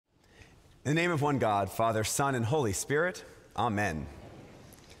In the name of one God, Father, Son, and Holy Spirit, amen.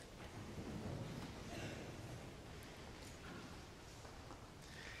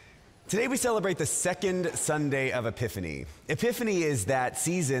 Today we celebrate the second Sunday of Epiphany. Epiphany is that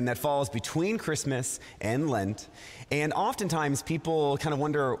season that falls between Christmas and Lent, and oftentimes people kind of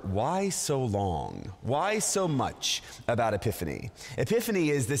wonder, why so long? Why so much about Epiphany?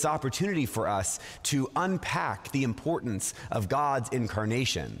 Epiphany is this opportunity for us to unpack the importance of God's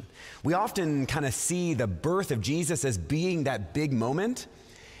incarnation. We often kind of see the birth of Jesus as being that big moment,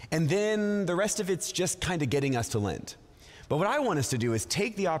 and then the rest of it's just kind of getting us to Lent. But what I want us to do is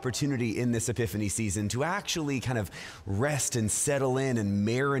take the opportunity in this Epiphany season to actually kind of rest and settle in and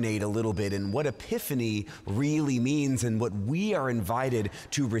marinate a little bit in what Epiphany really means and what we are invited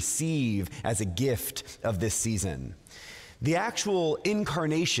to receive as a gift of this season. The actual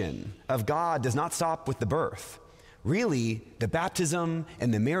incarnation of God does not stop with the birth. Really, the baptism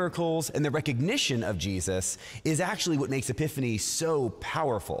and the miracles and the recognition of Jesus is actually what makes Epiphany so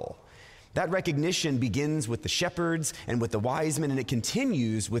powerful. That recognition begins with the shepherds and with the wise men, and it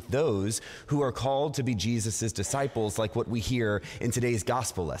continues with those who are called to be Jesus' disciples, like what we hear in today's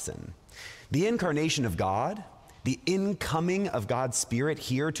gospel lesson. The incarnation of God, the incoming of God's Spirit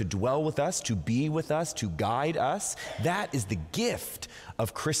here to dwell with us, to be with us, to guide us, that is the gift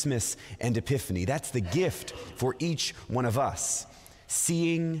of Christmas and Epiphany. That's the gift for each one of us.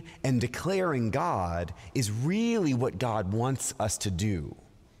 Seeing and declaring God is really what God wants us to do.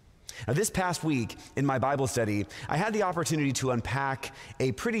 Now, this past week in my Bible study, I had the opportunity to unpack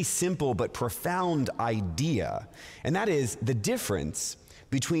a pretty simple but profound idea, and that is the difference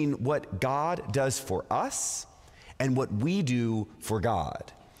between what God does for us and what we do for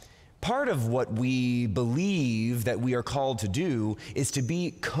God. Part of what we believe that we are called to do is to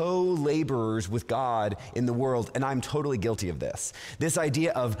be co-laborers with God in the world, and I'm totally guilty of this. This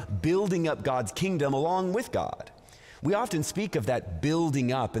idea of building up God's kingdom along with God. We often speak of that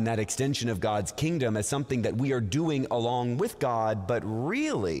building up and that extension of God's kingdom as something that we are doing along with God, but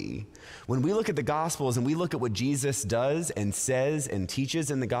really, when we look at the Gospels and we look at what Jesus does and says and teaches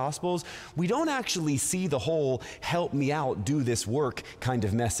in the Gospels, we don't actually see the whole help me out, do this work kind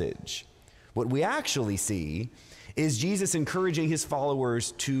of message. What we actually see is Jesus encouraging his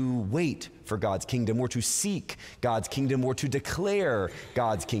followers to wait for God's kingdom, or to seek God's kingdom, or to declare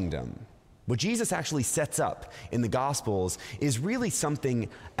God's kingdom. What Jesus actually sets up in the Gospels is really something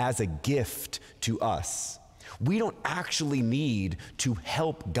as a gift to us. We don't actually need to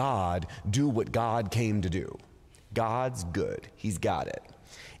help God do what God came to do. God's good. He's got it.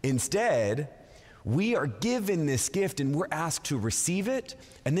 Instead, we are given this gift and we're asked to receive it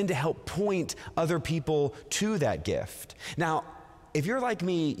and then to help point other people to that gift. Now, if you're like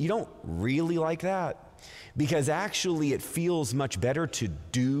me, you don't really like that. Because actually it feels much better to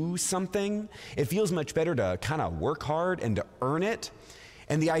do something. It feels much better to kind of work hard and to earn it.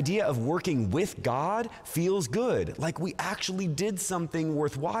 And the idea of working with God feels good, like we actually did something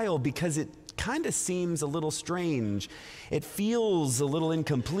worthwhile, because it kind of seems a little strange. It feels a little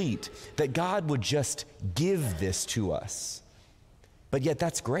incomplete that God would just give this to us. But yet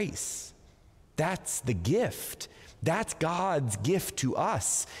that's grace. That's the gift. That's God's gift to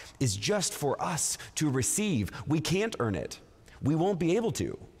us, is just for us to receive. We can't earn it. We won't be able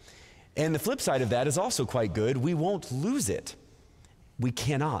to. And the flip side of that is also quite good. We won't lose it. We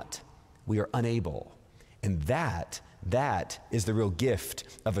cannot. We are unable. And that is the real gift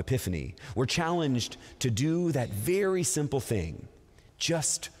of Epiphany. We're challenged to do that very simple thing.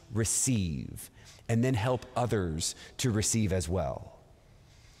 Just receive, and then help others to receive as well.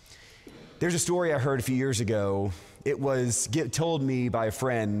 There's a story I heard a few years ago. It was told me by a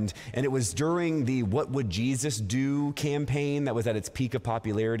friend, and it was during the What Would Jesus Do campaign that was at its peak of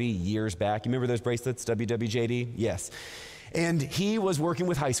popularity years back. You remember those bracelets, WWJD? Yes. And he was working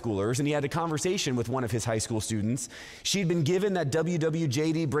with high schoolers, and he had a conversation with one of his high school students. She'd been given that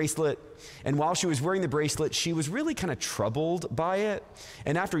WWJD bracelet, and while she was wearing the bracelet, she was really kind of troubled by it.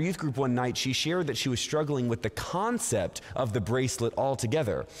 And after youth group one night, she shared that she was struggling with the concept of the bracelet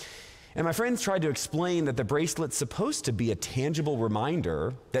altogether. And my friends tried to explain that the bracelet's supposed to be a tangible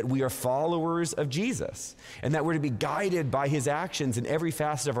reminder that we are followers of Jesus and that we're to be guided by his actions in every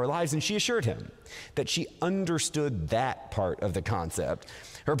facet of our lives. And she assured him that she understood that part of the concept.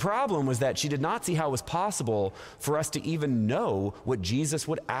 Her problem was that she did not see how it was possible for us to even know what Jesus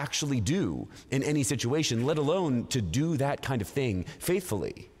would actually do in any situation, let alone to do that kind of thing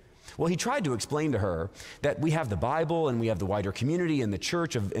faithfully. Well, he tried to explain to her that we have the Bible and we have the wider community and the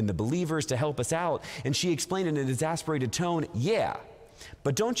church and the believers to help us out. And she explained in an exasperated tone, yeah,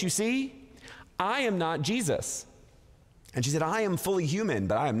 but don't you see? I am not Jesus. And she said, I am fully human,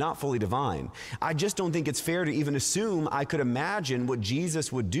 but I am not fully divine. I just don't think it's fair to even assume I could imagine what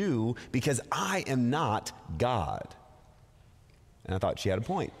Jesus would do because I am not God. And I thought she had a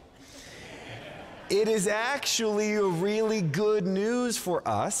point. It is actually really good news for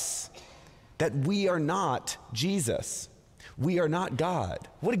us that we are not Jesus. We are not God.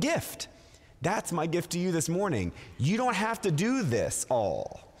 What a gift. That's my gift to you this morning. You don't have to do this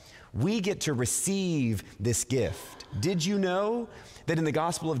all. We get to receive this gift. Did you know that in the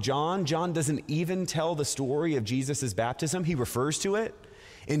Gospel of John, John doesn't even tell the story of Jesus' baptism? He refers to it.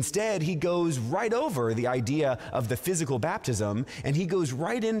 Instead, he goes right over the idea of the physical baptism, and he goes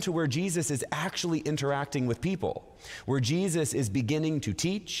right into where Jesus is actually interacting with people, where Jesus is beginning to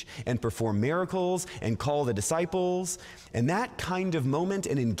teach and perform miracles and call the disciples. And that kind of moment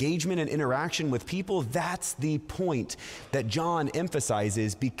and engagement and interaction with people, that's the point that John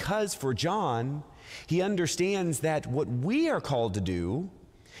emphasizes, because for John, he understands that what we are called to do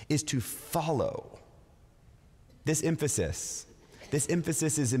is to follow. This emphasis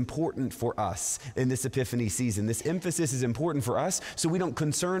is important for us in this Epiphany season. This emphasis is important for us so we don't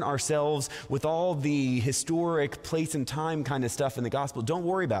concern ourselves with all the historic place and time kind of stuff in the gospel. Don't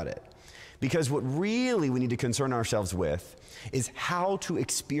worry about it. Because what really we need to concern ourselves with is how to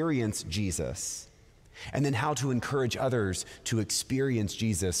experience Jesus, and then how to encourage others to experience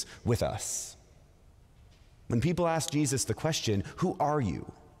Jesus with us. When people ask Jesus the question, who are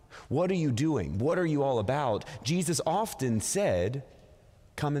you? What are you doing? What are you all about? Jesus often said,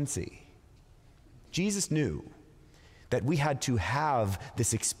 come and see. Jesus knew that we had to have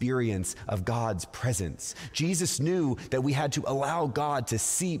this experience of God's presence. Jesus knew that we had to allow God to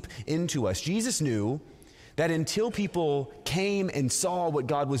seep into us. Jesus knew that until people came and saw what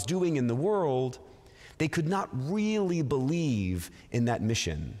God was doing in the world, they could not really believe in that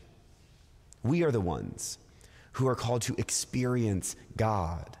mission. We are the ones who are called to experience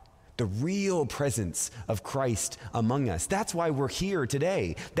God, the real presence of Christ among us. That's why we're here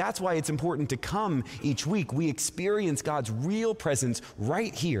today. That's why it's important to come each week. We experience God's real presence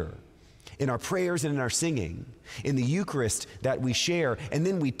right here in our prayers and in our singing, in the Eucharist that we share. And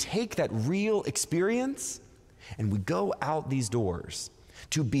then we take that real experience and we go out these doors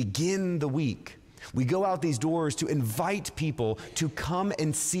to begin the week. We go out these doors to invite people to come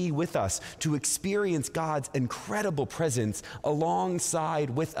and see with us, to experience God's incredible presence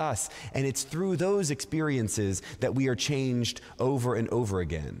alongside with us. And it's through those experiences that we are changed over and over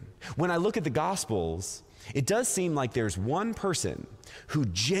again. When I look at the Gospels, it does seem like there's one person who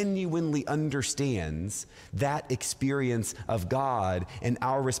genuinely understands that experience of God and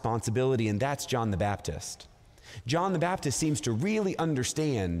our responsibility, and that's John the Baptist. John the Baptist seems to really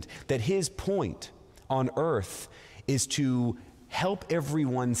understand that his point on earth is to help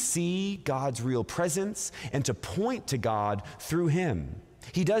everyone see God's real presence and to point to God through him.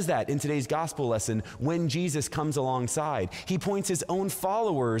 He does that in today's gospel lesson when Jesus comes alongside. He points his own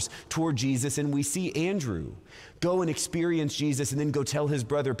followers toward Jesus, and we see Andrew go and experience Jesus and then go tell his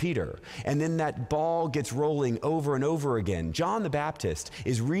brother Peter. And then that ball gets rolling over and over again. John the Baptist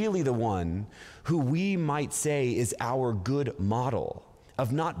is really the one who we might say is our good model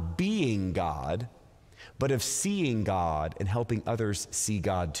of not being God, but of seeing God and helping others see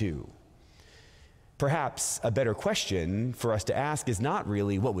God too. Perhaps a better question for us to ask is not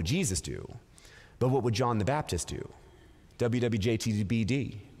really what would Jesus do, but what would John the Baptist do?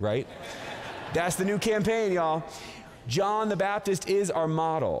 WWJTBD, right? That's the new campaign, y'all. John the Baptist is our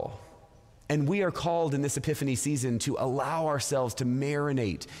model. And we are called in this Epiphany season to allow ourselves to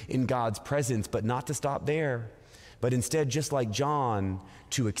marinate in God's presence, but not to stop there, but instead, just like John,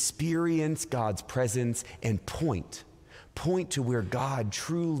 to experience God's presence and point to where God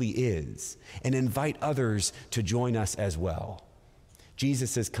truly is and invite others to join us as well.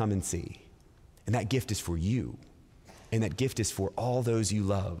 Jesus says, come and see. And that gift is for you. And that gift is for all those you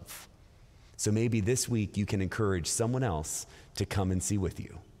love. So maybe this week you can encourage someone else to come and see with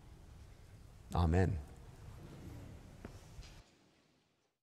you. Amen.